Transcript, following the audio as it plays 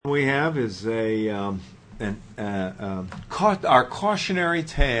we have is our cautionary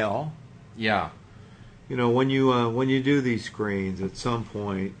tale. Yeah. You know, when you do these screens, at some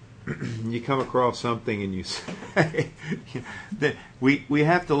point you come across something and you say that we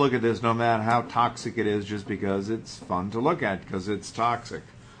have to look at this no matter how toxic it is, just because it's fun to look at because it's toxic.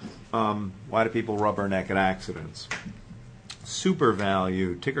 Why do people rubberneck at accidents?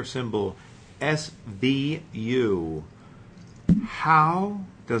 SUPERVALU, ticker symbol SVU. How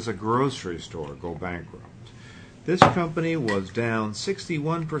does a grocery store go bankrupt? This company was down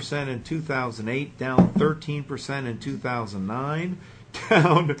 61% in 2008, down 13% in 2009,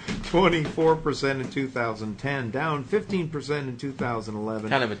 down 24% in 2010, down 15% in 2011.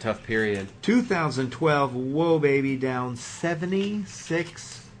 Kind of a tough period. 2012, whoa baby, down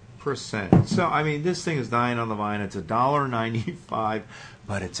 76%. So, I mean, this thing is dying on the vine. It's $1.95,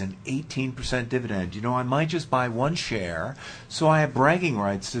 but it's an 18% dividend. You know, I might just buy one share, so I have bragging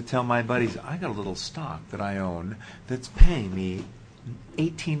rights to tell my buddies, I got a little stock that I own that's paying me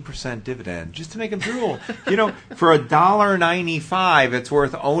 18% dividend, just to make them drool. You know, for $1.95, it's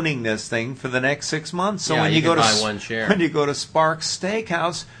worth owning this thing for the next 6 months. So yeah, when you go to buy one share. When you go to Sparks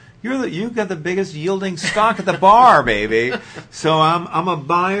Steakhouse, you've got the biggest yielding stock at the bar, baby. So I'm a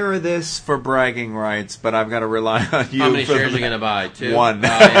buyer of this for bragging rights, but I've got to rely on you. How many shares are you going to buy? 2? One.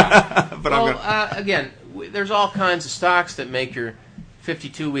 Yeah. But again, there's all kinds of stocks that make your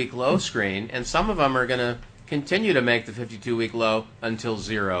 52-week low screen, and some of them are going to continue to make the 52-week low until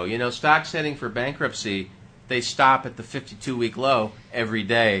zero. You know, stocks heading for bankruptcy, they stop at the 52-week low every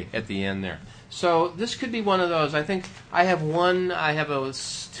day at the end there. So this could be one of those. I think I have a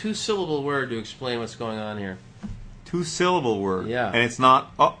two-syllable word to explain what's going on here. Two-syllable word? Yeah. And it's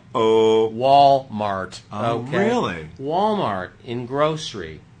not, uh-oh. Walmart. Oh, okay? Really? Walmart in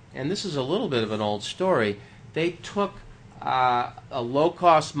grocery. And this is a little bit of an old story. They took a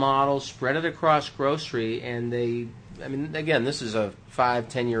low-cost model, spread it across grocery, and again, this is a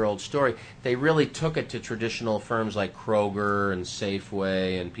 5-10-year-old story. They really took it to traditional firms like Kroger and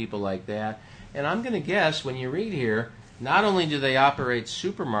Safeway and people like that. And I'm going to guess, when you read here, not only do they operate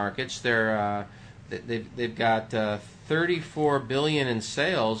supermarkets, they've got $34 billion in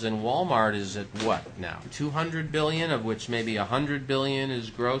sales, and Walmart is at what now? $200 billion, of which maybe $100 billion is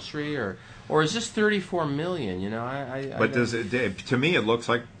grocery, or is this $34 million? You know, But does it? To me, it looks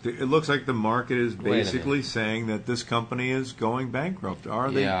like the market is basically saying that this company is going bankrupt.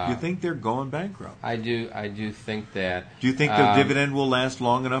 Are they? Yeah. You think they're going bankrupt? I do think that. Do you think the dividend will last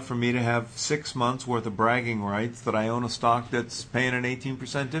long enough for me to have 6 months worth of bragging rights that I own a stock that's paying an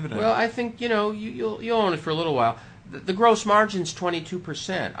 18% dividend? Well, I think you'll own it for a little while. The gross margin's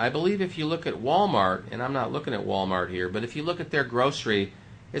 22%. I believe if you look at Walmart, and I'm not looking at Walmart here, but if you look at their grocery,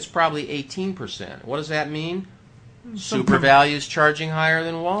 it's probably 18%. What does that mean? SUPERVALU is charging higher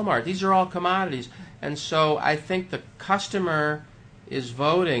than Walmart. These are all commodities. And so I think the customer is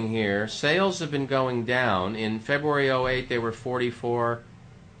voting here. Sales have been going down. In February 2008, they were 44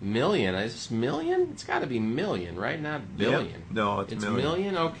 million. Is this million? It's got to be million, right? Not billion. Yep. No, it's million.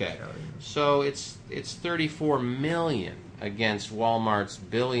 Million? Okay. So it's 34 million against Walmart's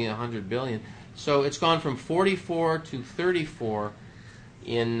 100 billion. So it's gone from 44 to 34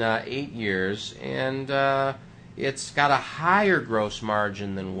 in 8 years, and it's got a higher gross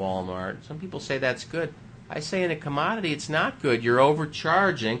margin than Walmart. Some people say that's good. I say in a commodity it's not good. You're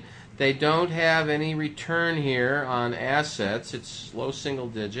overcharging. They don't have any return here on assets. It's low single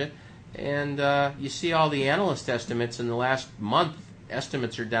digit. And you see all the analyst estimates in the last month.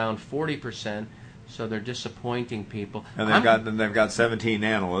 Estimates are down 40%, so they're disappointing people. And they've got 17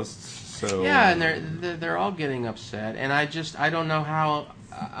 analysts. So yeah, and they're all getting upset. And I don't know how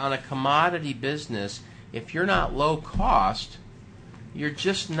on a commodity business, if you're not low cost, you're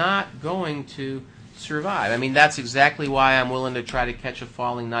just not going to survive. I mean, that's exactly why I'm willing to try to catch a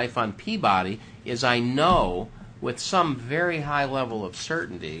falling knife on Peabody, is I know with some very high level of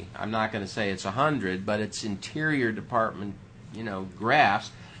certainty, I'm not going to say it's 100, but it's Interior Department,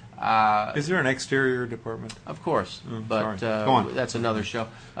 graphs. Is there an exterior department? Of course, but Go on. that's another show.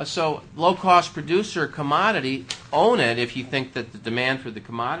 So low-cost producer commodity, own it if you think that the demand for the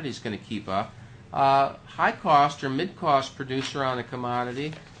commodity is going to keep up. High-cost or mid-cost producer on a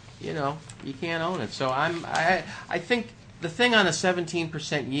commodity, you can't own it. So I think the thing on a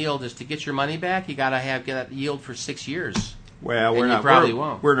 17% yield is to get your money back, you got to get that yield for 6 years. Well,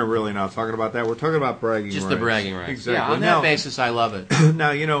 won't. We're really not talking about that. We're talking about bragging rights. Just the bragging rights. Exactly. Yeah, on that basis, I love it.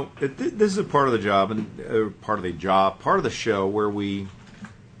 Now, this is a part of the job and part of the show where we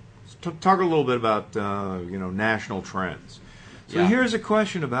talk a little bit about national trends. So here's a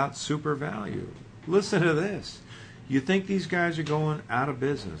question about SUPERVALU. Listen to this. You think these guys are going out of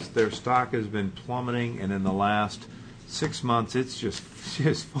business. Their stock has been plummeting, and in the last 6 months, it's just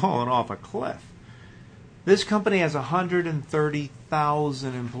fallen off a cliff. This company has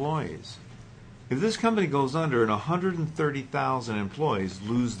 130,000 employees. If this company goes under and 130,000 employees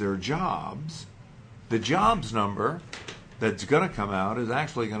lose their jobs, the jobs number that's going to come out is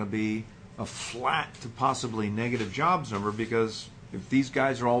actually going to be a flat to possibly negative jobs number, because if these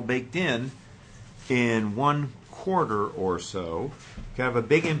guys are all baked in 1 quarter or so, can have a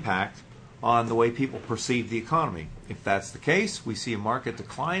big impact on the way people perceive the economy. If that's the case, we see a market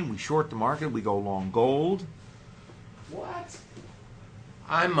decline, we short the market, we go long gold. What?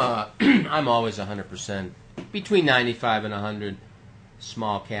 I'm always 100% between 95 and 100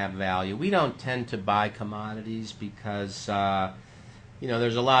 small cap value. We don't tend to buy commodities because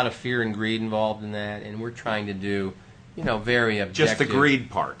there's a lot of fear and greed involved in that, and we're trying to do very objective. Just the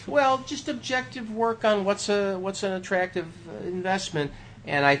greed part. Well, just objective work on what's an attractive investment.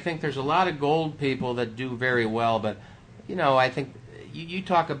 And I think there's a lot of gold people that do very well, but I think you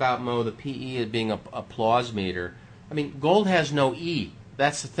talk about, Mo, the PE as being a applause meter. I mean, gold has no E.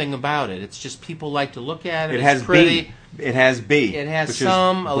 That's the thing about it. It's just people like to look at it. It has pretty. B. It has B. It has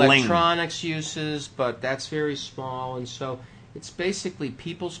some electronics uses, but that's very small, and so it's basically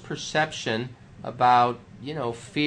people's perception about fear.